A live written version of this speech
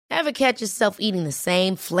Ever catch yourself eating the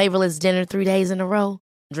same flavorless dinner 3 days in a row?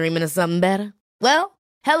 Dreaming of something better? Well,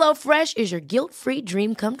 HelloFresh is your guilt-free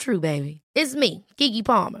dream come true, baby. It's me, Keke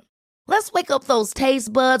Palmer. Let's wake up those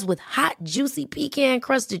taste buds with hot, juicy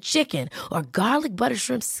pecan-crusted chicken or garlic butter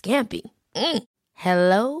shrimp scampi.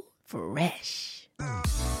 Hello Fresh.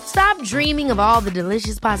 Stop dreaming of all the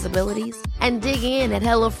delicious possibilities and dig in at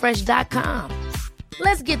HelloFresh.com.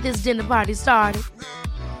 Let's get this dinner party started.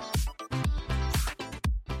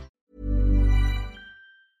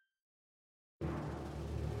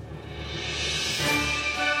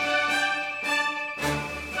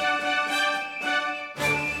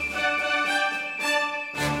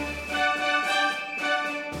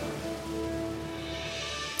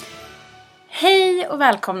 Hej och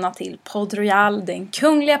välkomna till Podd Royal, den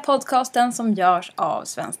kungliga podcasten som görs av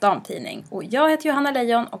Svensk Damtidning. Och jag heter Johanna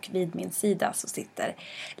Lejon och vid min sida så sitter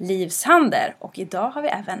Liv Sander. Och idag har vi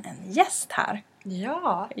även en gäst här.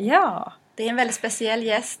 Ja. Det är en väldigt speciell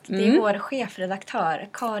gäst. Det är vår chefredaktör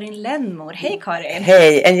Karin Lennmor. Hej Karin!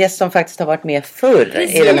 Hej, en gäst som faktiskt har varit med förr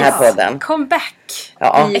i den här podden. Comeback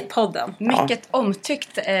i podden. Mycket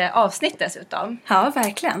omtyckt avsnitt dessutom. Ja,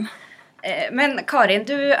 verkligen. Men Karin,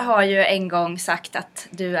 du har ju en gång sagt att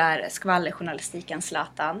du är skvallerjournalistikens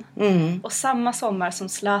Zlatan. Och samma sommar som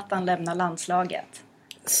Zlatan lämnar landslaget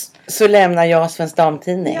så lämnar jag Svensk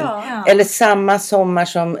Damtidning. Ja. Eller samma sommar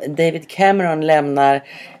som David Cameron lämnar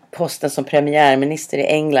posten som premiärminister i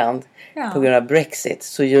England på grund av Brexit,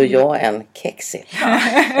 så gör jag en kexit.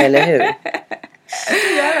 Eller hur?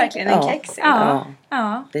 Du gör verkligen en kexit.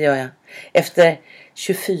 Ja, det gör jag. Efter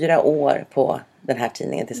 24 år på den här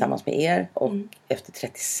tidningen tillsammans med er och efter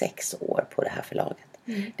 36 år på det här förlaget.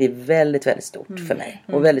 Det är väldigt, väldigt stort för mig.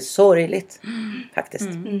 Och väldigt sorgligt faktiskt.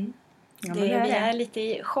 Ja, vi är lite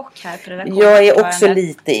i chock här på det. Jag är också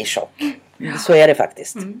lite i chock. Så är det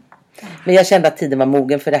faktiskt. Men jag kände att tiden var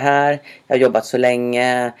mogen för det här. Jag har jobbat så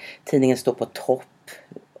länge. Tidningen står på topp.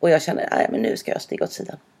 Och jag känner, men nu ska jag stiga åt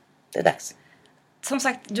sidan. Det är dags. Som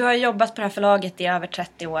sagt, du har jobbat på det här förlaget i över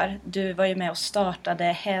 30 år. Du var ju med och startade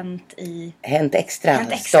Hänt Extra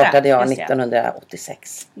startade jag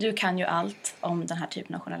 1986. Du kan ju allt om den här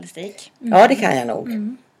typen av journalistik. Ja, det kan jag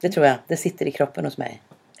nog. Det tror jag. Det sitter i kroppen hos mig.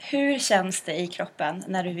 Hur känns det i kroppen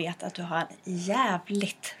när du vet att du har en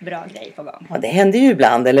jävligt bra grej på gång? Ja, det händer ju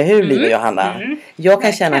ibland, eller hur, Liv och Johanna? Jag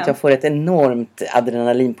kan känna att jag får ett enormt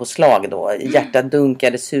adrenalinpåslag då. Hjärtat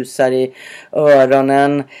dunkar, det susar i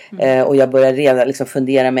öronen. Och jag börjar redan liksom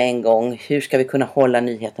fundera med en gång. Hur ska vi kunna hålla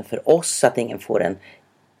nyheten för oss så att ingen får den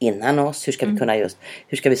innan oss? Hur ska vi kunna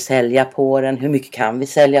hur ska vi sälja på den? Hur mycket kan vi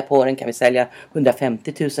sälja på den? Kan vi sälja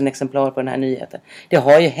 150 000 exemplar på den här nyheten? Det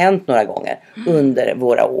har ju hänt några gånger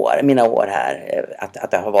under mina år här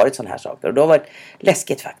att det har varit sådana här saker. Och då har det varit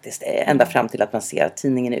läskigt faktiskt. Ända fram till att man ser att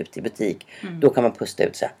tidningen är ute i butik. Då kan man pusta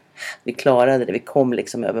ut så här. Vi klarade det. Vi kom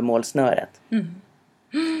liksom över målsnöret.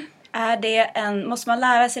 Måste man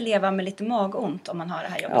lära sig leva med lite magont om man har det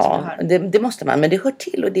här jobbet som du har? Det måste man, men det hör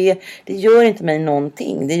till och det gör inte mig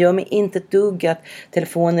någonting. Det gör mig inte ett dugg att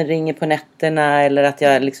telefonen ringer på nätterna eller att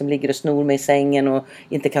jag liksom ligger och snor mig i sängen och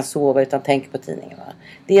inte kan sova utan tänker på tidningen. Va?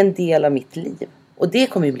 Det är en del av mitt liv och det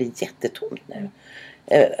kommer ju bli jättetomt nu.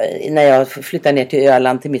 När jag flyttar ner till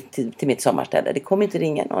Öland till mitt sommarställe. Det kommer inte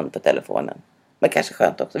ringa någon på telefonen. Men kanske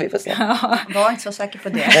skönt också, vi får se. Var inte så säker på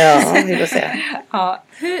det. Ja, vi får se.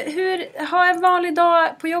 Hur har en vanlig dag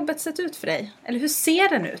på jobbet sett ut för dig? Eller hur ser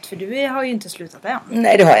den ut? För du har ju inte slutat än.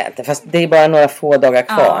 Nej, det har jag inte. Fast det är bara några få dagar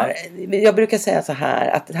kvar. Jag brukar säga så här,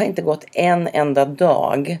 att det har inte gått en enda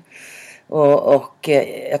dag. Och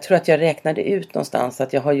jag tror att jag räknade ut någonstans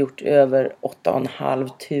att jag har gjort över 8 500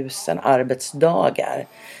 arbetsdagar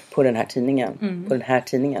på den här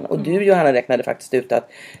tidningen. Och du, Johanna, räknade faktiskt ut att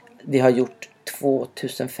vi har gjort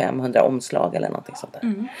 2500 omslag eller någonting sånt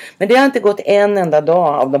där. Men det har inte gått en enda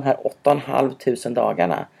dag av de här 8 500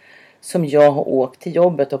 dagarna som jag har åkt till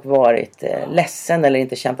jobbet och varit ledsen eller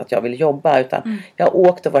inte känt att jag vill jobba, utan jag har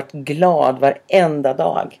åkt och varit glad varenda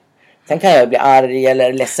dag. Sen kan jag bli arg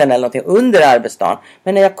eller ledsen eller någonting under arbetsdagen.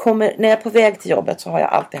 Men när jag är på väg till jobbet så har jag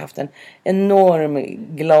alltid haft en enorm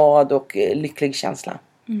glad och lycklig känsla.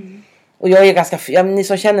 Och jag är ni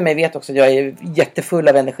som känner mig vet också att jag är jättefull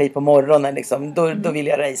av energi på morgonen liksom. Då vill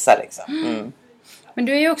jag racea liksom. Men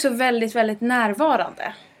du är ju också väldigt, väldigt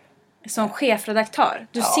närvarande som chefredaktör.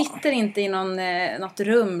 Du sitter inte i något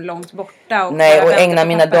rum långt borta och ägnar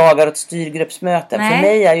mina dagar åt styrgruppsmöten. För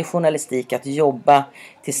mig är ju journalistik att jobba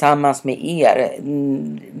tillsammans med er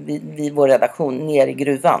vid vår redaktion ner i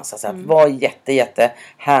gruvan så att vara jätte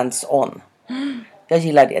hands on. Jag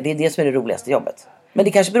gillar det. Det är det som är det roligaste jobbet. Men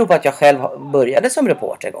det kanske beror på att jag själv började som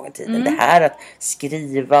reporter en gång i tiden. Det här att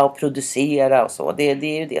skriva och producera och så. Det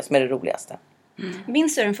är ju det som är det roligaste.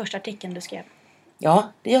 Minns du den första artikeln du skrev?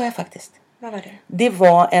 Ja, det gör jag faktiskt. Vad var det? Det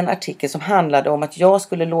var en artikel som handlade om att jag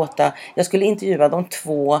skulle intervjua de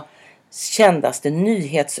 2 kändaste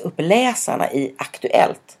nyhetsuppläsarna i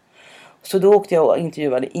Aktuellt. Så då åkte jag och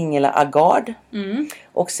intervjuade Ingela Agard.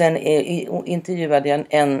 Och sen intervjuade jag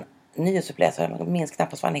en nyhetsuppläsare, jag minns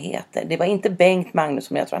knappast vad han heter. Det var inte Bengt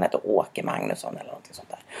Magnusson, jag tror han hette Åke Magnusson eller något sånt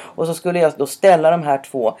där. Och så skulle jag då ställa de här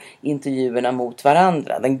 2 intervjuerna mot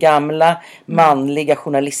varandra. Den gamla manliga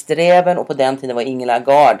journalisträven, och på den tiden var Ingela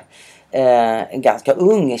Agard en ganska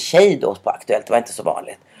ung tjej då på Aktuellt, det var inte så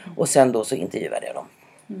vanligt. Och sen då så intervjuade jag dem.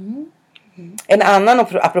 En annan,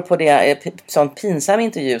 apropå det, sån pinsam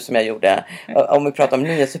intervju som jag gjorde, om vi pratar om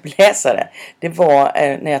nyhetsuppläsare, det var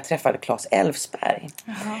när jag träffade Claes Elfsberg.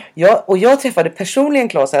 Jag träffade personligen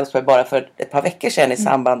Claes Elfsberg bara för ett par veckor sedan i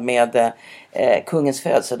samband med kungens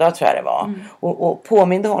födelsedag, tror jag det var. Och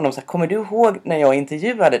påminde honom så här: kommer du ihåg när jag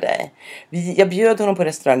intervjuade dig? Jag bjöd honom på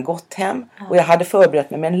restaurang Gotthem och jag hade förberett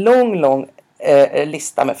mig med en lång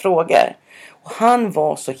lista med frågor. Och han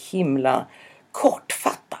var så himla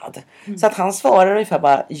kortfattad. Så att han svarade ungefär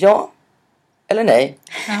bara ja eller nej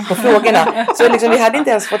på frågorna. Så liksom, vi hade inte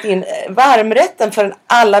ens fått in varmrätten förrän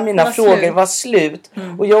alla mina frågor var slut.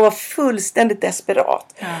 Och jag var fullständigt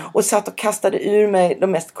desperat. Och satt och kastade ur mig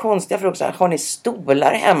de mest konstiga frågor. Så här, har ni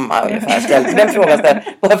stolar hemma? Ungefär. Den frågan ställde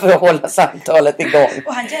bara för att hålla samtalet igång.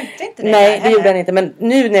 Och han hjälpte inte det? Nej, det gjorde han inte. Men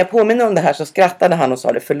nu när jag påminner om det här så skrattade han och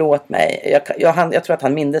sa det: förlåt mig. Jag tror att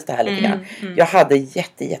han mindes det här lite grann. Jag hade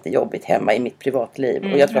jättejobbigt hemma i mitt privatliv.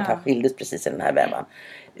 Och jag tror att han skildes precis i den här vemman.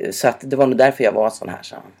 Så att det var nog därför jag var sån här,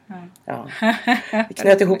 så. Ja. Vi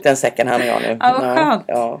knöt ihop den säcken, han och jag nu. Ja, vad skönt.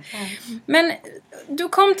 Ja. Men du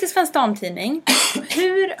kom till Svensk Damtidning.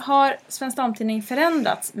 Hur har Svensk Damtidning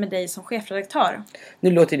förändrats med dig som chefredaktör?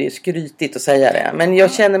 Nu låter det ju skrytigt att säga det. Men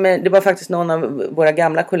jag känner mig, det var faktiskt någon av våra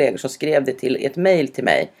gamla kollegor som skrev det till ett mejl till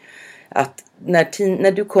mig. Att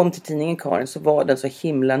när du kom till tidningen, Karin, så var den så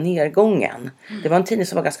himla nedgången. Det var en tidning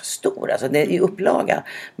som var ganska stor, alltså i upplaga.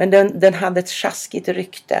 Men den hade ett sjaskigt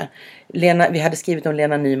rykte. Vi hade skrivit om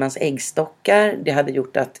Lena Nymans äggstockar. Det hade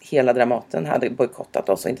gjort att hela Dramaten hade bojkottat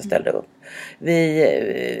oss och inte ställde upp.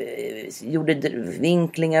 Vi gjorde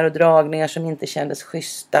vinklingar och dragningar som inte kändes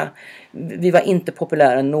schyssta. Vi var inte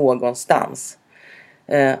populära någonstans.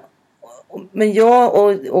 Men jag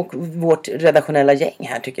och vårt redaktionella gäng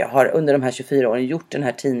här, tycker jag, har under de här 24 åren gjort den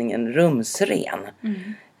här tidningen rumsren.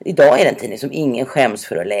 Idag är det en tidning som ingen skäms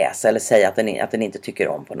för att läsa eller säga att den inte tycker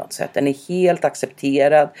om på något sätt. Den är helt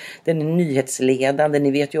accepterad, den är nyhetsledande.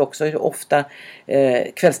 Ni vet ju också hur ofta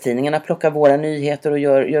kvällstidningarna plockar våra nyheter och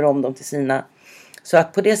gör om dem till sina. Så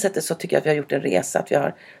att på det sättet så tycker jag att vi har gjort en resa. Att vi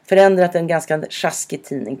har förändrat en ganska sjaskig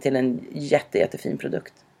tidning till en jättefin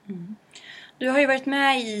produkt. Du har ju varit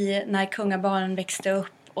med i när kungabarnen växte upp,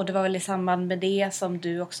 och det var väl i samband med det som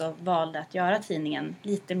du också valde att göra tidningen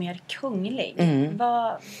lite mer kunglig.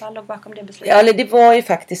 Vad låg bakom det beslutet? Ja, det var ju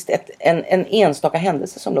faktiskt en enstaka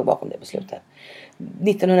händelse som låg bakom det beslutet.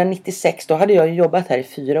 1996, då hade jag jobbat här i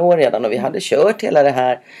 4 år redan och vi hade kört hela det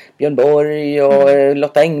här Björn Borg och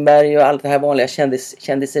Lotta Engberg och allt det här vanliga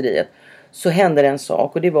kändiseriet. Så hände det en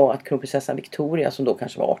sak, och det var att kronprinsessan Victoria, som då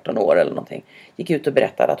kanske var 18 år eller någonting, gick ut och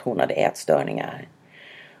berättade att hon hade ätstörningar.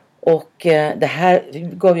 Och det här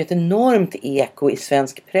gav ju ett enormt eko i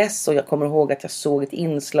svensk press, och jag kommer ihåg att jag såg ett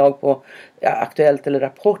inslag på Aktuellt eller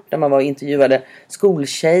Rapport där man var och intervjuade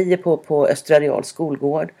skoltjejer på Östra Real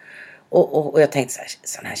skolgård. Och jag tänkte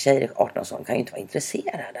sådana här tjejer 18 år kan ju inte vara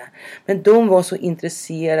intresserade. Men de var så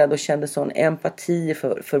intresserade och kände sån empati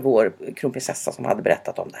för vår kronprinsessa som hade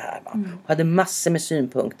berättat om det här. Och hade massor med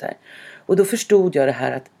synpunkter. Och då förstod jag det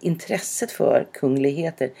här att intresset för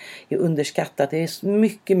kungligheter är underskattat. Det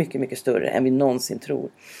är mycket större än vi någonsin tror.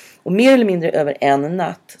 Och mer eller mindre över en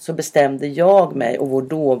natt så bestämde jag mig och vår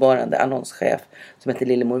dåvarande annonschef som heter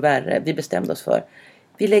Lillemor Werre. Vi bestämde oss för: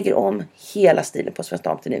 vi lägger om hela stilen på Svensk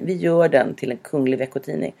Damtidning. Vi gör den till en kunglig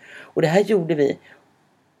veckotidning. Och det här gjorde vi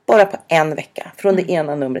bara på en vecka. Från det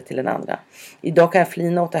ena numret till den andra. Idag kan jag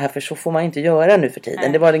flina åt det här, för så får man inte göra nu för tiden.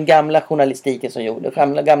 Nej. Det var den gamla journalistiken som gjorde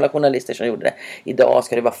det. Gamla journalister som gjorde det. Idag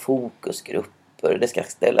ska det vara fokusgrupper. Det ska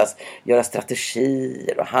göra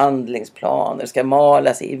strategier och handlingsplaner. Det ska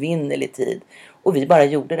malas i vinnerlig tid. Och vi bara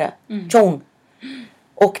gjorde det. Tjong!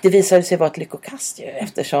 Och det visade sig vara ett lyckokast ju,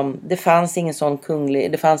 eftersom det fanns ingen sån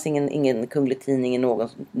kunglig, det fanns ingen kunglig tidning i någon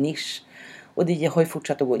nisch. Och det har ju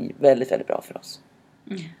fortsatt att gå väldigt, väldigt bra för oss.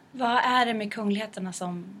 Vad är det med kungligheterna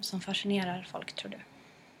som fascinerar folk, tror du?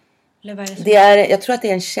 Eller vad är det Jag tror att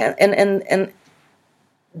det är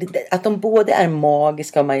att de både är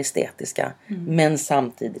magiska och majestätiska men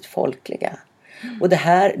samtidigt folkliga. Och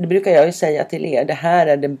det brukar jag ju säga till er, det här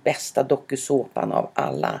är den bästa dokusåpan av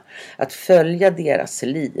alla. Att följa deras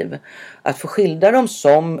liv. Att få skildra dem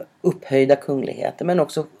som upphöjda kungligheter, men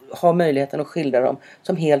också ha möjligheten att skildra dem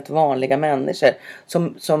som helt vanliga människor.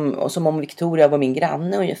 Som om Victoria var min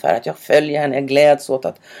granne ungefär. Att jag följer henne, jag gläds åt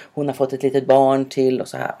att hon har fått ett litet barn till och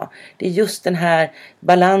så här. Det är just den här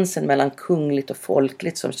balansen mellan kungligt och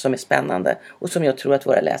folkligt som är spännande. Och som jag tror att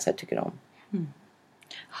våra läsare tycker om.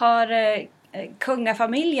 Har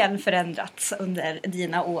kungafamiljen förändrats under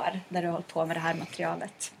dina år där du har hållit på med det här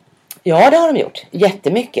materialet? Ja, det har de gjort.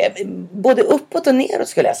 Jättemycket. Både uppåt och neråt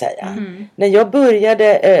skulle jag säga. När jag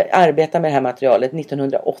började arbeta med det här materialet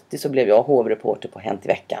 1980 så blev jag hovreporter på Hänt i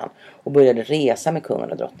veckan. Och började resa med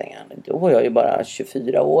kungen och drottningen. Då var jag ju bara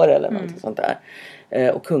 24 år eller något sånt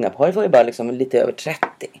där. Och kungaparet var ju bara liksom lite över 30.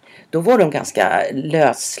 Då var de ganska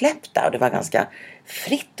lössläppta och det var ganska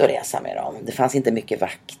fritt att resa med dem. Det fanns inte mycket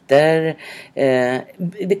vakter.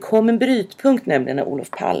 Det kom en brytpunkt nämligen när Olof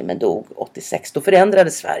Palme dog 86. Då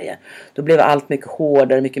förändrades Sverige. Då blev allt mycket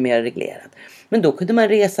hårdare, mycket mer reglerat. Men då kunde man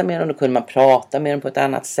resa med dem, då kunde man prata med dem på ett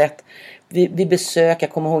annat sätt. Vi besök, jag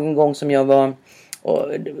kommer ihåg en gång som jag var...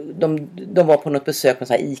 Och de var på något besök med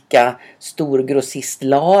så här ICA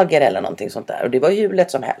storgrossistlager eller någonting sånt där. Och det var hur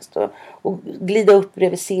lätt som helst. Och glida upp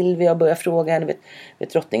bredvid Silvia och börja fråga henne. Vet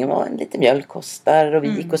drottningen vad en liten mjölk kostar? Och vi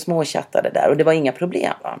gick och småchattade där. Och det var inga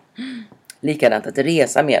problem, va? Likadant att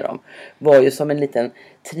resa med dem var ju som en liten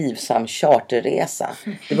trivsam charterresa.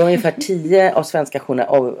 Det var ungefär 10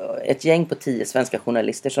 av ett gäng på 10 svenska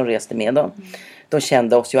journalister som reste med dem. De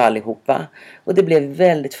kände oss ju allihopa. Och det blev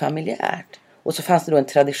väldigt familjärt. Och så fanns det då en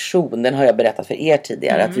tradition, den har jag berättat för er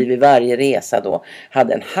tidigare, att vi vid varje resa då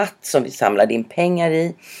hade en hatt som vi samlade in pengar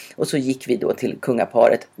i. Och så gick vi då till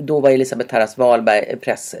kungaparet. Då var Elisabeth Tarras Wahlberg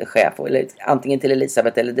presschef, eller antingen till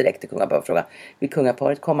Elisabeth eller direkt till kungaparet och fråga: vill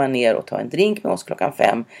kungaparet komma ner och ta en drink med oss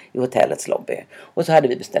 5:00 i hotellets lobby? Och så hade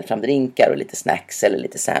vi beställt fram drinkar och lite snacks eller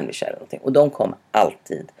lite sandwichar eller någonting. Och de kom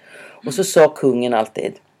alltid. Och så sa kungen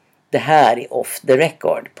alltid: det här är off the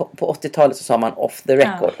record. På 80-talet så sa man off the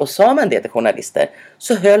record. Ja. Och sa man det till journalister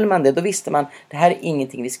så höll man det. Då visste man, det här är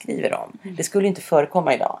ingenting vi skriver om. Det skulle inte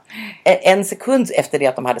förekomma idag. En sekund efter det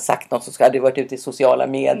att de hade sagt något så hade det varit ute i sociala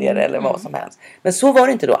medier eller vad som helst. Men så var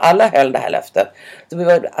det inte då. Alla höll det här löftet.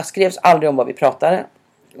 Det skrevs aldrig om vad vi pratade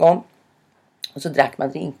om. Och så drack man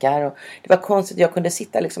drinkar. Och det var konstigt. Jag kunde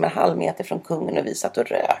sitta liksom 1/2 meter från kungen och vi satt och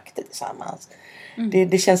rökte tillsammans.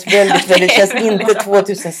 Det känns väldigt, det känns inte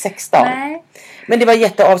 2016. Nej. Men det var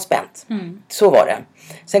jätteavspänt. Så var det.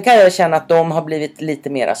 Sen kan jag känna att de har blivit lite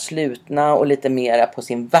mera slutna och lite mera på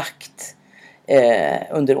sin vakt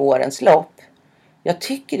under årens lopp. Jag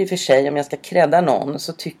tycker i och för sig, om jag ska credda någon,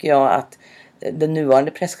 så tycker jag att den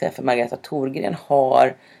nuvarande presschefen Margareta Thorgren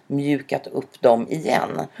har mjukat upp dem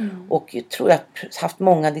igen. Och jag tror jag har haft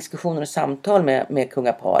många diskussioner och samtal med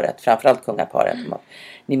kungaparet, framförallt kungaparet, om att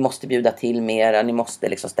ni måste bjuda till mera, ni måste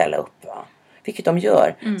liksom ställa upp, va? Vilket de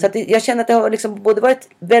gör. Så att jag känner att det har liksom både varit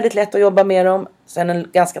väldigt lätt att jobba med dem, sen en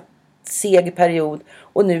ganska seg period,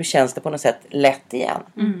 och nu känns det på något sätt lätt igen.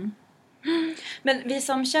 Men vi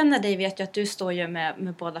som känner dig vet ju att du står ju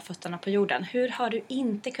med båda fötterna på jorden. Hur har du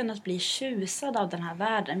inte kunnat bli tjusad av den här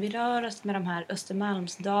världen? Vi rör oss med de här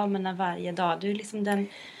Östermalmsdamerna varje dag. Du är liksom den...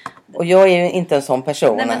 Och jag är ju inte en sån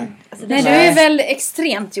person. Nej, du är ju väl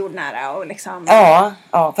extremt jordnära och liksom...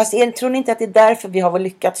 Ja, fast tror ni inte att det är därför vi har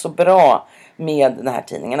lyckats så bra med den här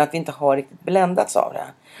tidningen? Att vi inte har riktigt bländats av det.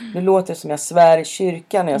 Nu låter det som jag svär i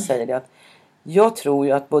kyrkan när jag säger det, att jag tror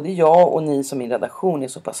ju att både jag och ni som min redaktion är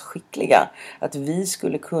så pass skickliga att vi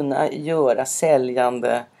skulle kunna göra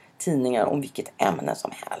säljande tidningar om vilket ämne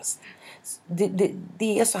som helst.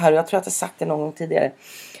 Det är så här, och jag tror att jag sagt det någon gång tidigare.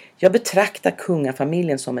 Jag betraktar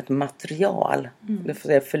kungafamiljen som ett material. Jag får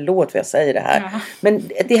säga förlåt för jag säger det här. Ja. Men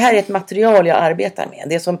det här är ett material jag arbetar med.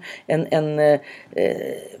 Det är som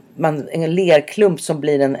en lerklump som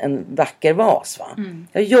blir en vacker vas. Va?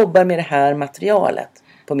 Jag jobbar med det här materialet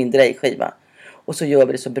på min drejskiva. Och så gör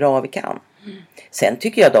vi det så bra vi kan. Sen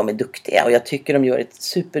tycker jag att de är duktiga. Och jag tycker de gör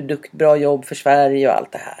ett bra jobb för Sverige och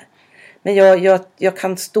allt det här. Men jag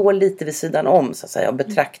kan stå lite vid sidan om så att säga. Och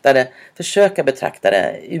försöka betrakta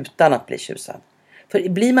det utan att bli tjusad. För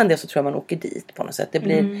blir man det så tror jag man åker dit på något sätt.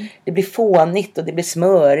 Det blir fånigt och det blir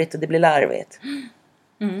smörigt och det blir larvigt.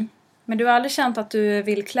 Men du har aldrig känt att du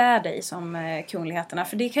vill klä dig som kungligheterna?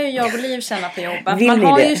 För det kan ju jag och Liv känna på jobbet. Vill man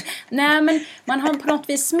har det? ju, nej, men man har på något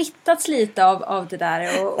vis smittats lite av det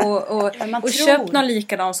där. Och köpt någon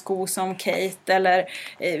likadan sko som Kate. Eller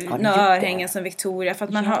några örhängen som Victoria. För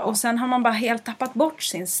att man har, och sen har man bara helt tappat bort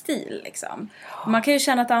sin stil. Liksom. Man kan ju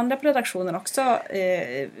känna att andra på redaktionen också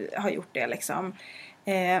har gjort det. Liksom.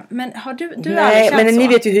 Men har du Nej, men ni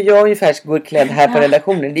vet ju hur jag ungefär går klädd här på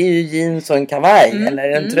redaktionen. Det är ju jeans och en kavaj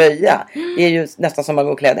eller en tröja. Det är ju nästan som man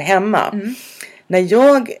går klädd hemma. När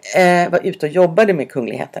jag var ute och jobbade med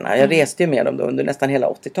kungligheterna, jag reste ju med dem då under nästan hela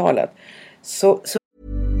 80-talet. Så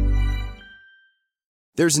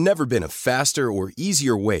There's never been a faster or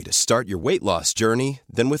easier way to start your weight loss journey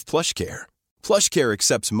than with PlushCare. PlushCare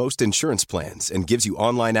accepts most insurance plans and gives you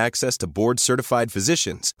online access to board-certified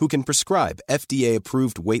physicians who can prescribe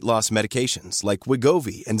FDA-approved weight loss medications like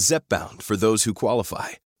Wegovy and Zepbound for those who qualify.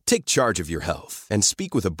 Take charge of your health and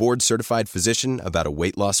speak with a board-certified physician about a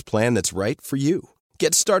weight loss plan that's right for you.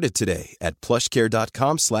 Get started today at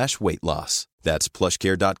plushcare.com/weightloss. That's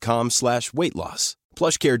plushcare.com/weightloss.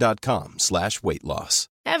 plushcare.com/weightloss.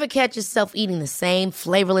 Ever catch yourself eating the same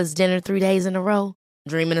flavorless dinner 3 days in a row?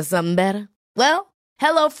 Dreaming of something better? Well,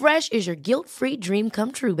 HelloFresh is your guilt-free dream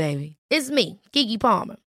come true, baby. It's me, Keke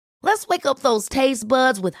Palmer. Let's wake up those taste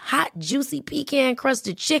buds with hot, juicy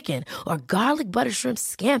pecan-crusted chicken or garlic butter shrimp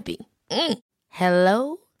scampi.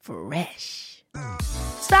 Hello Fresh.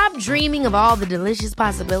 Stop dreaming of all the delicious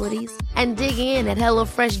possibilities and dig in at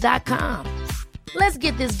HelloFresh.com. Let's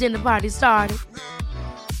get this dinner party started.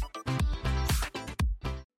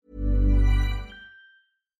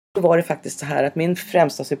 Då var det faktiskt så här att min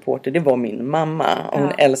främsta supporter, det var min mamma. Och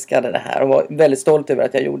hon älskade det här och var väldigt stolt över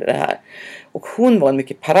att jag gjorde det här. Och hon var en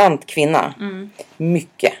mycket parant kvinna.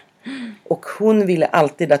 Mycket. Och hon ville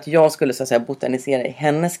alltid att jag skulle så att säga botanisera i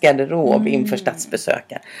hennes garderob inför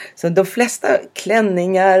statsbesöken. Så de flesta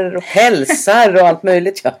klänningar och pälsar och allt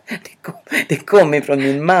möjligt, det kom ifrån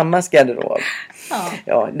min mammas garderob.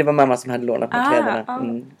 Ja, det var mamma som hade lånat på kläderna.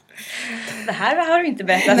 Det här har du inte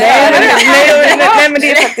berättat. Nej, men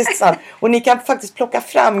det är faktiskt sant. Och ni kan faktiskt plocka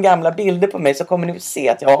fram gamla bilder på mig så kommer ni att se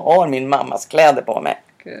att jag har min mammas kläder på mig.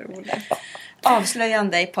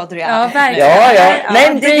 Avslöjande i Podd Royal. Ja, verkligen. Ja.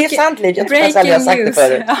 Nej, det är sant, Liv. Jag tror att jag har sagt det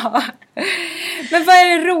förut. Ja. Men vad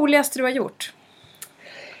är det roligaste du har gjort?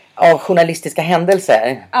 Av journalistiska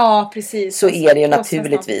händelser. Ja, precis. Så är det ju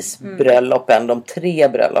naturligtvis bröllopen. De 3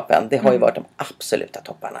 bröllopen. Det har ju varit de absoluta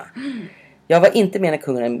topparna. Jag var inte med när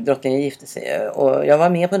kungen och drottningen gifte sig. Och jag var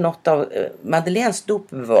med på något av Madeleines dop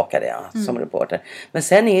bevakade jag som reporter. Men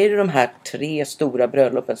sen är det de här 3 stora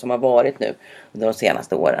bröllopen som har varit nu under de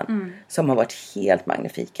senaste åren. Som har varit helt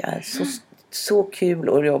magnifika. Så kul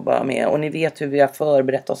att jobba med. Och ni vet hur vi har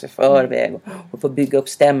förberett oss i förväg. Och får bygga upp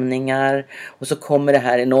stämningar. Och så kommer det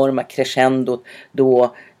här enorma crescendot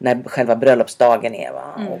då när själva bröllopsdagen är.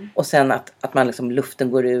 Va? Och sen att man liksom,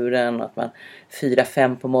 luften går ur en. Och att man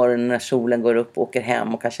 4-5 på morgonen när solen går upp åker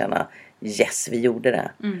hem och kan känna yes, vi gjorde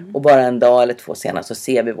det. Och bara en dag eller 2 senare så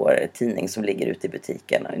ser vi vår tidning som ligger ute i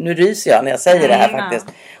butiken. Nu ryser jag när jag säger det här faktiskt.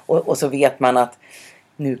 Och så vet man att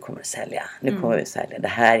nu kommer det sälja. Nu kommer vi sälja. Det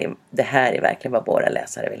här är verkligen vad våra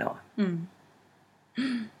läsare vill ha.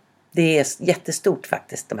 Det är jättestort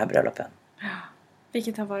faktiskt, de här bröllopen.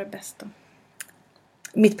 Vilket har varit bäst då?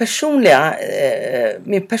 Min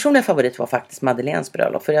personliga favorit var faktiskt Madeleines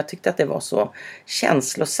bröllop. För jag tyckte att det var så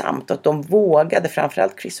känslosamt. Att de vågade,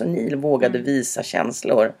 framförallt Chris O'Neill vågade visa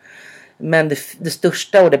känslor. Men det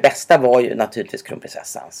största och det bästa var ju naturligtvis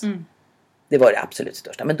kronprinsessans. Det var det absolut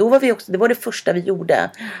största. Men då var vi också, det var det första vi gjorde.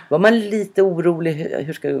 Var man lite orolig,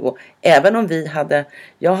 hur ska det gå? Även om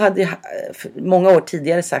jag hade många år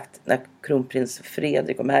tidigare sagt när kronprins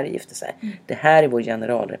Fredrik och Mary gifte sig. Det här är vår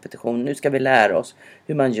generalrepetition. Nu ska vi lära oss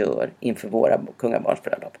hur man gör inför våra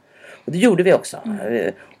kungabarnsbröllop. Och det gjorde vi också.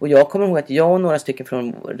 Och jag kommer ihåg att jag och några stycken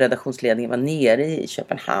från redaktionsledningen var nere i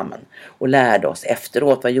Köpenhamn. Och lärde oss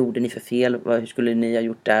efteråt. Vad gjorde ni för fel? Hur skulle ni ha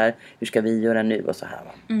gjort där? Hur ska vi göra nu? Och så här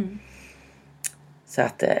va. Så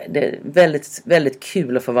att det är väldigt, väldigt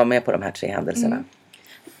kul att få vara med på de här 3 händelserna.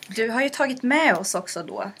 Du har ju tagit med oss också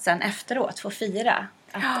då sen efteråt för att fira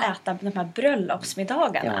att äta de här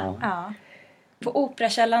bröllopsmiddagarna. Ja. På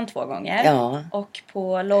Operakällaren 2 gånger. Ja. Och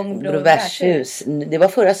på Långbro värdshus. Det var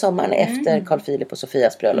förra sommaren efter Carl Philip och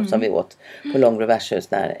Sofias bröllop som vi åt på Långbro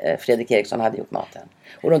värdshus när Fredrik Eriksson hade gjort maten.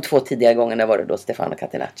 Och de 2 tidigare gångerna var det då Stefano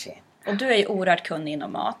Catenacci. Och du är ju oerhört kunnig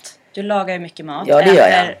inom mat. Du lagar ju mycket mat. Ja, det gör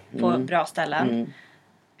jag. På bra ställen.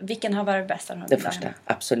 Vilken har varit bäst av de Det första,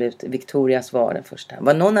 absolut. Victorias var den första.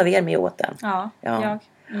 Var någon av er med åt den? Ja. Jag.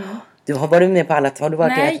 Du har varit med på alla, har du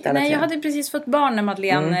varit Nej, ätit alla jag tre? hade precis fått barn när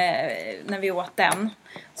Madeleine, när vi åt den.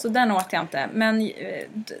 Så den åt jag inte. Men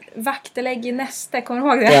vaktelägg i näste, kommer du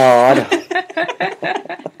ihåg det? Ja, då.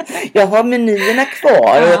 Jag har menyerna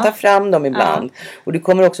kvar och jag tar fram dem ibland. Och du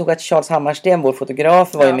kommer också ihåg att Charles Hammarsten, vår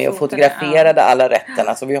fotograf, var ju med och fotograferade alla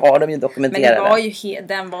rätterna. Så vi har dem ju dokumenterade.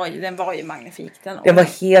 Men den var ju magnifik. Den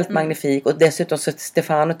var helt magnifik. Och dessutom så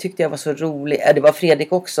Stefano tyckte jag var så rolig. Det var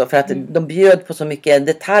Fredrik också. För att de bjöd på så mycket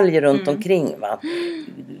detaljer runt omkring. Va?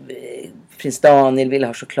 Prins Daniel ville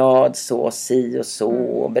ha choklad, så, si och så.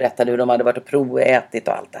 Och berättade hur de hade varit och provätit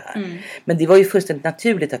och allt det här. Men det var ju fullständigt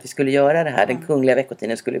naturligt att vi skulle göra det här. Den kungliga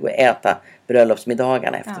veckotidningen skulle gå och äta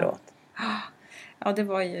bröllopsmiddagarna efteråt. Ja, det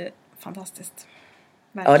var ju fantastiskt.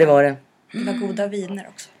 Verkligen. Ja, det var det. Det var goda viner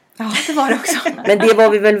också. Ja, det var det också. Men det var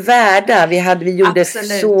vi väl värda. Vi gjorde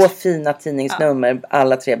Absolut. så fina tidningsnummer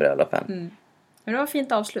alla 3 bröllopen. Men det var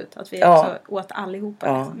fint avslut att vi också åt allihopa.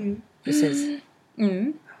 Ja, precis.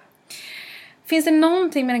 Finns det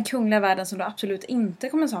någonting med den kungliga världen som du absolut inte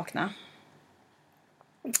kommer sakna?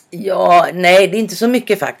 Ja, nej, det är inte så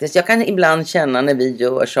mycket faktiskt. Jag kan ibland känna när vi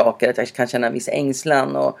gör saker att jag kan känna en viss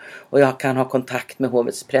ängslan och jag kan ha kontakt med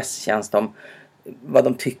hovets presstjänst om vad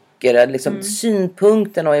de tycker. Liksom,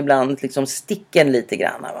 synpunkten och ibland liksom sticken lite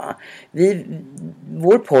grann. Va?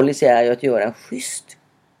 Vår policy är ju att göra en schysst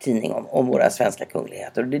tidning om våra svenska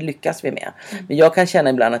kungligheter och det lyckas vi med. Men jag kan känna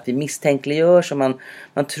ibland att vi misstänkliggör så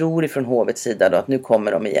man tror ifrån hovets sida då att nu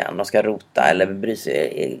kommer de igen och ska rota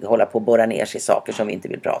eller hålla på att borra ner sig i saker som vi inte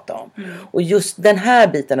vill prata om. Och just den här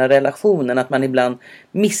biten av relationen, att man ibland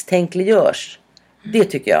misstänkliggörs, det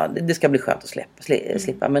tycker jag det ska bli skönt att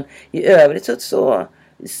slippa. Men i övrigt så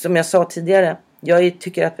som jag sa tidigare, jag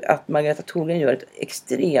tycker att Margareta Thorgren gör ett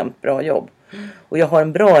extremt bra jobb. Och jag har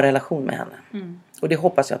en bra relation med henne. Och det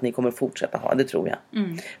hoppas jag att ni kommer fortsätta ha, det tror jag.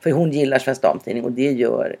 För hon gillar Svensk Damtidning och det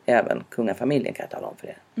gör även kungafamiljen, kan jag tala om för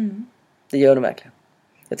er. Det gör de verkligen.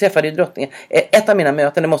 Jag träffade ju drottningen. Ett av mina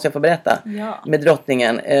möten, det måste jag få berätta, med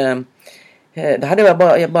drottningen. Då hade jag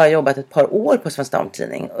bara jobbat ett par år på Svensk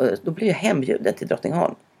Damtidning. Och då blev jag hembjuden till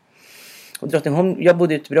Drottningholm. Och Drottningholm, jag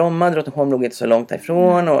bodde ute i Bromma, Drottningholm låg inte så långt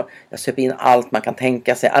därifrån och jag söp in allt man kan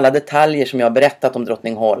tänka sig. Alla detaljer som jag har berättat om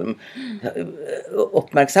Drottningholm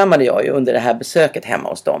uppmärksammade jag ju under det här besöket hemma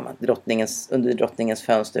hos dem. Under drottningens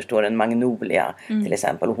fönster står en magnolia till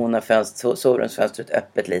exempel och hon har sovrumsfönstret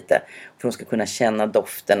öppet lite för hon ska kunna känna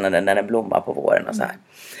doften när den blommar på våren och så här.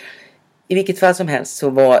 I vilket fall som helst så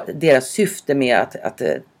var deras syfte med att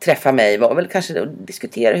träffa mig var väl kanske att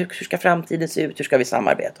diskutera hur ska framtiden se ut, hur ska vi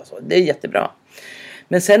samarbeta och så. Det är jättebra.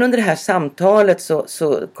 Men sen under det här samtalet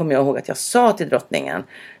så kom jag ihåg att jag sa till drottningen,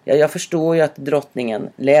 jag förstår ju att drottningen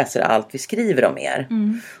läser allt vi skriver om er.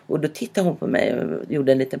 Och då tittade hon på mig och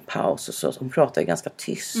gjorde en liten paus och så, hon pratade ganska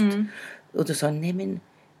tyst. Och då sa hon, nej men,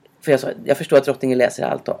 för jag förstår att drottningen läser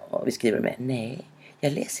allt och vi skriver om er. Nej.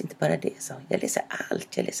 Jag läser inte bara det, så jag läser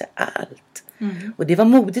allt. Och det var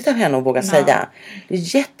modigt av henne att våga säga. Det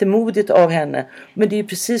är jättemodigt av henne. Men det är ju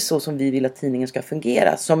precis så som vi vill att tidningen ska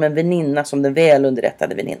fungera. Som en väninna, som den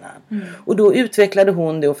välunderrättade väninnan. Och då utvecklade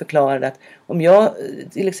hon det och förklarade att om jag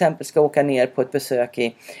till exempel ska åka ner på ett besök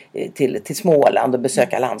till Småland och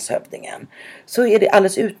besöka landshövdingen. Så är det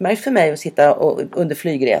alldeles utmärkt för mig att sitta under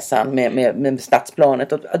flygresan med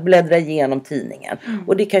stadsplanet och att bläddra igenom tidningen.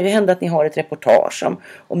 Och det kan ju hända att ni har ett reportage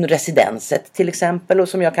om residenset till exempel och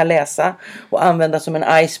som jag kan läsa och använda som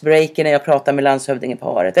en icebreaker när jag pratar med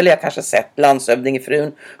landshövdingeparet. Eller jag kanske sett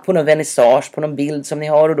landshövdingefrun på någon vernissage, på någon bild som ni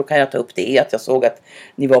har och då kan jag ta upp det att jag såg att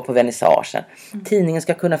ni var på vernissagen. Tidningen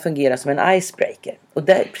ska kunna fungera som en icebreaker och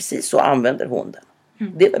precis så använder hon den.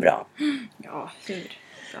 Det är väl bra? Ja, hur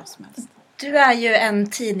bra som helst. Du är ju en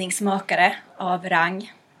tidningsmakare av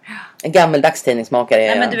rang. En gammeldags tidningsmakare.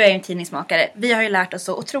 Nej, men du är ju en tidningsmakare. Vi har ju lärt oss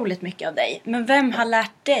så otroligt mycket av dig. Men vem har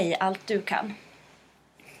lärt dig allt du kan?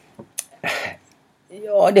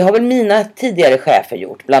 Ja, det har väl mina tidigare chefer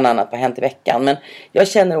gjort. Bland annat på Hänt i veckan. Men jag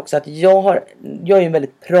känner också att jag är en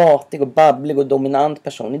väldigt pratig och babblig och dominant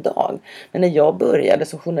person idag. Men när jag började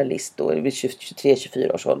som journalist då, vid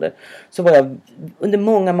 23-24 års ålder. Så var jag under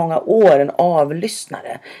många år en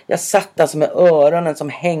avlyssnare. Jag satt alltså med öronen som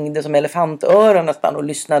hängde som elefantöron nästan. Och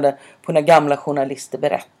lyssnade på när gamla journalister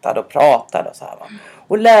berättade och pratade och så här. Va?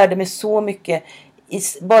 Och lärde mig så mycket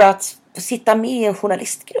bara att sitta med i en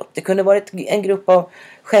journalistgrupp. Det kunde vara en grupp av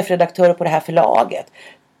chefredaktörer på det här förlaget.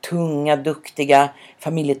 Tunga, duktiga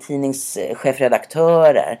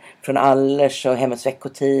familjetidningschefredaktörer från Allers och Hemmets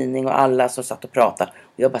veckotidning och alla som satt och pratade.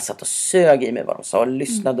 Och jag bara satt och sög i mig vad de sa och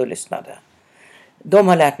lyssnade. De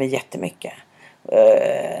har lärt mig jättemycket.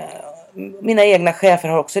 Mina egna chefer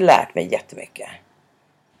har också lärt mig jättemycket.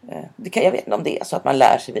 Jag vet inte om det är så att man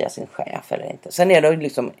lär sig via sin chef eller inte. Sen är det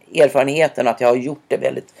liksom erfarenheten att jag har gjort det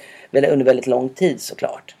under väldigt lång tid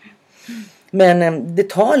såklart. Men det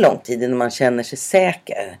tar lång tid innan man känner sig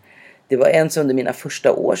säker. Det var ens under mina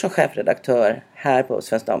första år som chefredaktör här på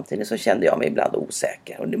Svensk Damtidning så kände jag mig ibland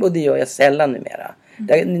osäker. Och det gör jag sällan numera.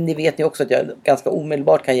 Ni vet ju också att jag ganska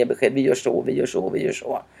omedelbart kan ge besked. Vi gör så, vi gör så, vi gör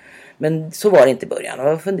så. Men så var det inte i början och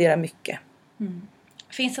jag funderar mycket.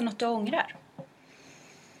 Finns det något du ångrar?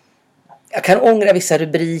 Jag kan ångra vissa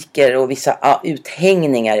rubriker och vissa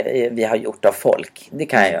uthängningar vi har gjort av folk. Det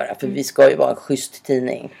kan jag göra, för vi ska ju vara en schysst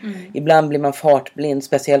tidning. Ibland blir man fartblind,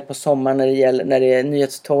 speciellt på sommaren när det är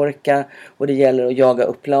nyhetstorka och det gäller att jaga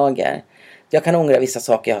upplagor. Jag kan ångra vissa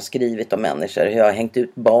saker jag har skrivit om människor. Hur jag har hängt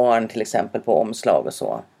ut barn till exempel på omslag och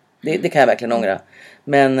så. Det kan jag verkligen ångra.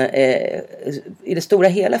 Men i det stora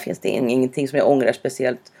hela finns det ingenting som jag ångrar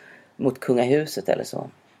speciellt mot kungahuset eller så.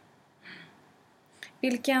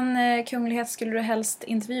 Vilken kunglighet skulle du helst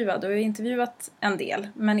intervjua? Du har ju intervjuat en del,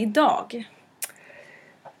 men idag?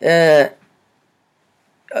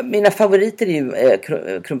 Mina favoriter är ju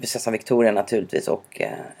kronprinsessan Victoria naturligtvis och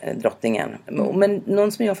drottningen. Men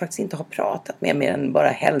någon som jag faktiskt inte har pratat med mer än bara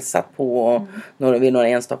hälsat på vid några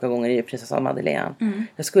enstaka gånger är ju prinsessan Madeleine.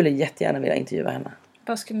 Jag skulle jättegärna vilja intervjua henne.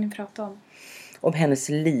 Vad skulle ni prata om? Om hennes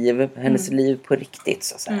liv på riktigt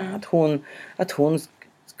så att säga. Att hon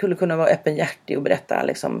skulle kunna vara öppenhjärtig och berätta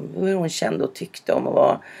liksom, hur hon kände och tyckte om att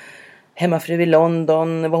vara hemmafru i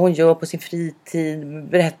London, vad hon gör på sin fritid,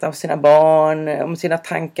 berätta om sina barn, om sina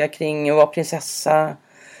tankar kring att vara prinsessa.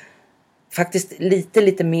 Faktiskt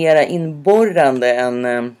lite mera inborrande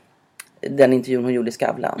än den intervjun hon gjorde i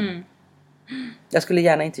Skavlan. Jag skulle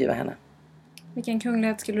gärna intervjua henne. Vilken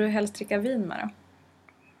kunglighet skulle du helst dricka vin med då?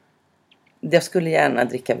 Jag skulle gärna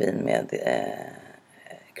dricka vin med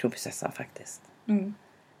kronprinsessan faktiskt.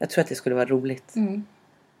 Jag tror att det skulle vara roligt.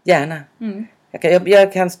 Gärna.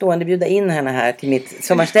 Jag kan stående bjuda in henne här till mitt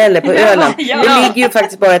sommarställe på Öland. Det ligger ju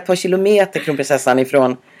faktiskt bara ett par kilometer kronprinsessan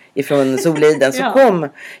ifrån Soliden. Så kom,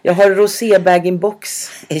 jag har rosé-bag-in-box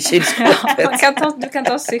i kylskåpet. Du kan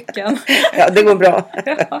ta cykeln. Ja, det går bra.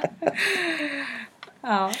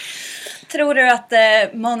 Ja. Tror du att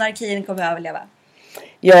monarkin kommer att överleva?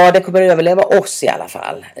 Ja, den kommer att överleva oss i alla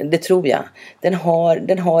fall. Det tror jag.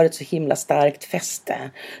 Den har ett så himla starkt fäste.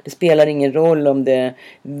 Det spelar ingen roll om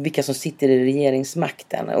vilka som sitter i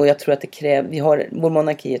regeringsmakten. Och jag tror att vår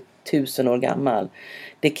monarki är 1000 år gammal.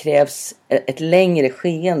 Det krävs ett längre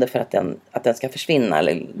skeende för att den ska försvinna,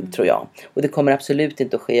 tror jag. Och det kommer absolut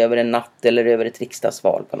inte att ske över en natt eller över ett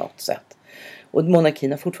riksdagsval på något sätt. Och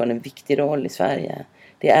monarkin har fortfarande en viktig roll i Sverige.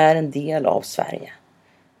 Det är en del av Sverige.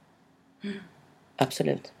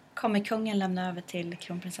 Absolut. Kommer kungen lämna över till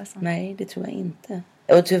kronprinsessan? Nej, det tror jag inte.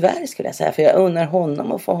 Och tyvärr skulle jag säga. För jag unnar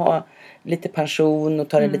honom att få ha lite pension och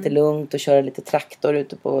ta det lite lugnt och köra lite traktor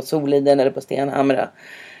ute på Soliden eller på Stenhamra.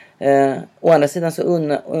 Å andra sidan så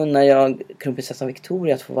unnar jag kronprinsessan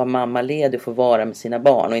Victoria att få vara mammaledig och få vara med sina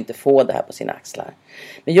barn och inte få det här på sina axlar.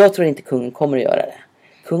 Men jag tror inte kungen kommer att göra det.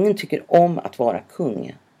 Kungen tycker om att vara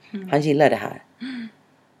kung. Han gillar det här.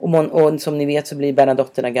 Och som ni vet så blir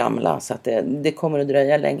Bernadotterna gamla. Så att det kommer att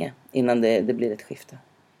dröja länge innan det blir ett skifte.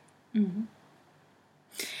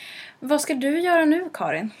 Vad ska du göra nu,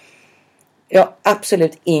 Karin? Jag har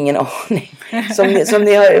absolut ingen aning. Som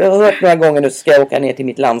ni har hört några gånger nu så ska jag åka ner till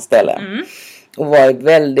mitt landställe. Och vara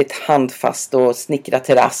väldigt handfast och snickra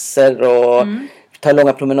terrasser och ta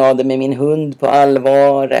långa promenader med min hund på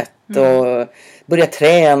Alvaret. Och börja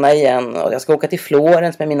träna igen. Och jag ska åka till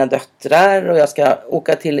Florens med mina döttrar. Och jag ska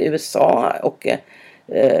åka till USA och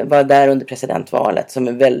vara där under presidentvalet. Som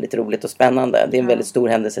är väldigt roligt och spännande. Det är en väldigt stor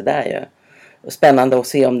händelse där ju. Och spännande att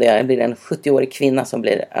se om det blir en 70-årig kvinna som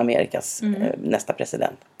blir Amerikas nästa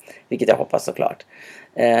president. Vilket jag hoppas såklart.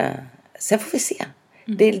 Sen får vi se.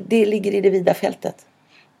 Det ligger i det vida fältet.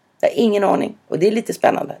 Jag har ingen aning. Och det är lite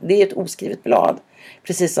spännande. Det är ett oskrivet blad.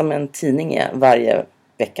 Precis som en tidning är varje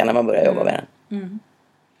vecka när man börjar jobba med den.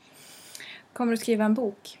 Kommer du skriva en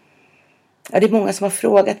bok? Ja, det är många som har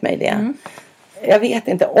frågat mig det. Jag vet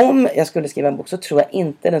inte. Om jag skulle skriva en bok så tror jag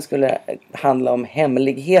inte den skulle handla om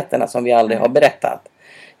hemligheterna som vi aldrig har berättat.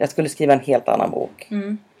 Jag skulle skriva en helt annan bok.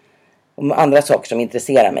 Om andra saker som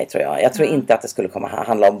intresserar mig, tror jag. Jag tror inte att det skulle komma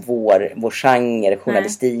handla om vår genre,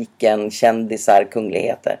 journalistiken, kändisar,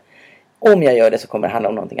 kungligheter. Om jag gör det så kommer det handla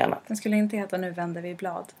om någonting annat. Den skulle inte heta Nu vänder vi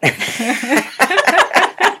blad.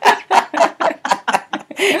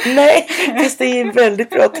 Nej, fast det är en väldigt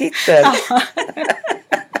bra titel.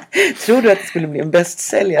 Tror du att det skulle bli en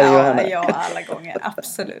bästsäljare, Johanna? Ja, alla gånger.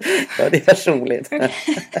 Absolut. Ja, det är personligt.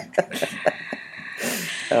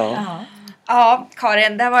 Ja,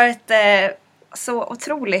 Karin, det har varit så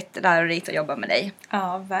otroligt lärorikt att jobba med dig.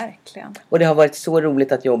 Ja, verkligen. Och det har varit så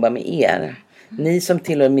roligt att jobba med er. Ni som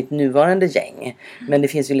tillhör mitt nuvarande gäng. Men det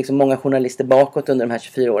finns ju liksom många journalister bakåt under de här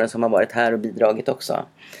 24 åren som har varit här och bidragit också.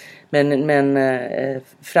 Men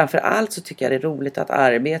framför allt så tycker jag det är roligt att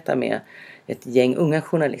arbeta med ett gäng unga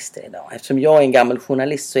journalister idag. Eftersom jag är en gammal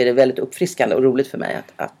journalist så är det väldigt uppfriskande och roligt för mig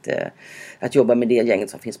att jobba med det gänget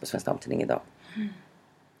som finns på Svensk Damtidning idag.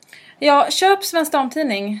 Ja, köp Svensk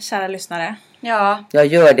Damtidning, kära lyssnare. Ja, Jag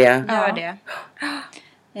gör det. gör det.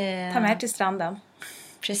 Ta med er till stranden.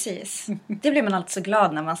 Precis. Det blir man alltid så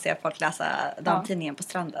glad när man ser folk läsa damtidningen på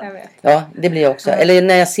stranden. Jag vet. Ja, det blir jag också. Eller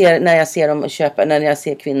när jag ser dem köpa, när jag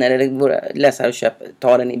ser kvinnor eller våra läsare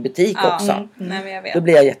ta den i butik också. Nej, men jag vet. Då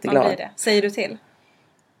blir jag jätteglad. Man blir det. Säger du till?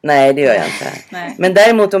 Nej, det gör jag inte. Nej. Men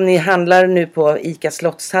däremot om ni handlar nu på ICA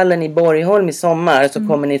Slottshallen i Borgholm i sommar så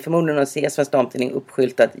kommer ni förmodligen att se Svensk Damtidning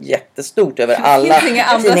uppskyltat jättestort över alla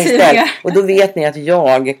tidningsställ. Och då vet ni att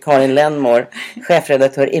jag, Karin Lennmor,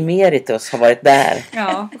 chefredaktör emeritus, har varit där.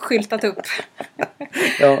 Ja, skyltat upp.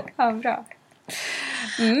 Ja. Ja, bra.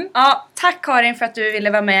 Ja, tack Karin för att du ville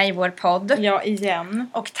vara med i vår podd. Ja, igen.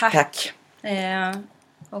 Och tack. Tack.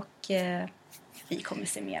 Vi kommer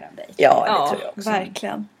se mer av dig. Ja, det tror jag också.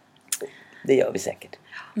 Verkligen. Det gör vi säkert.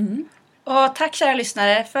 Och tack kära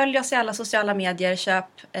lyssnare. Följ oss i alla sociala medier. Köp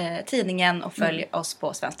tidningen och följ oss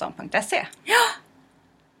på svenskdam.se. Ja!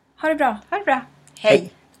 Ha det bra. Ha det bra.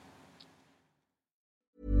 Hej.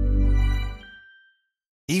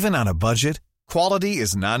 Even on a budget, quality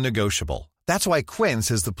is non-negotiable. That's why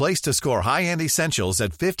Quince is the place to score high-end essentials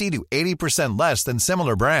at 50 to 80% less than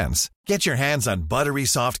similar brands. Get your hands on buttery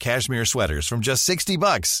soft cashmere sweaters from just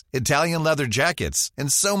 $60, Italian leather jackets,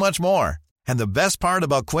 and so much more. And the best part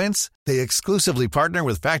about Quince, they exclusively partner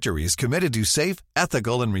with factories committed to safe,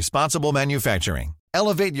 ethical, and responsible manufacturing.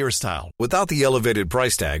 Elevate your style without the elevated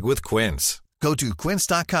price tag with Quince. Go to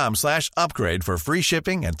quince.com/upgrade for free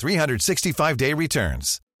shipping and 365-day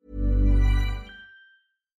returns.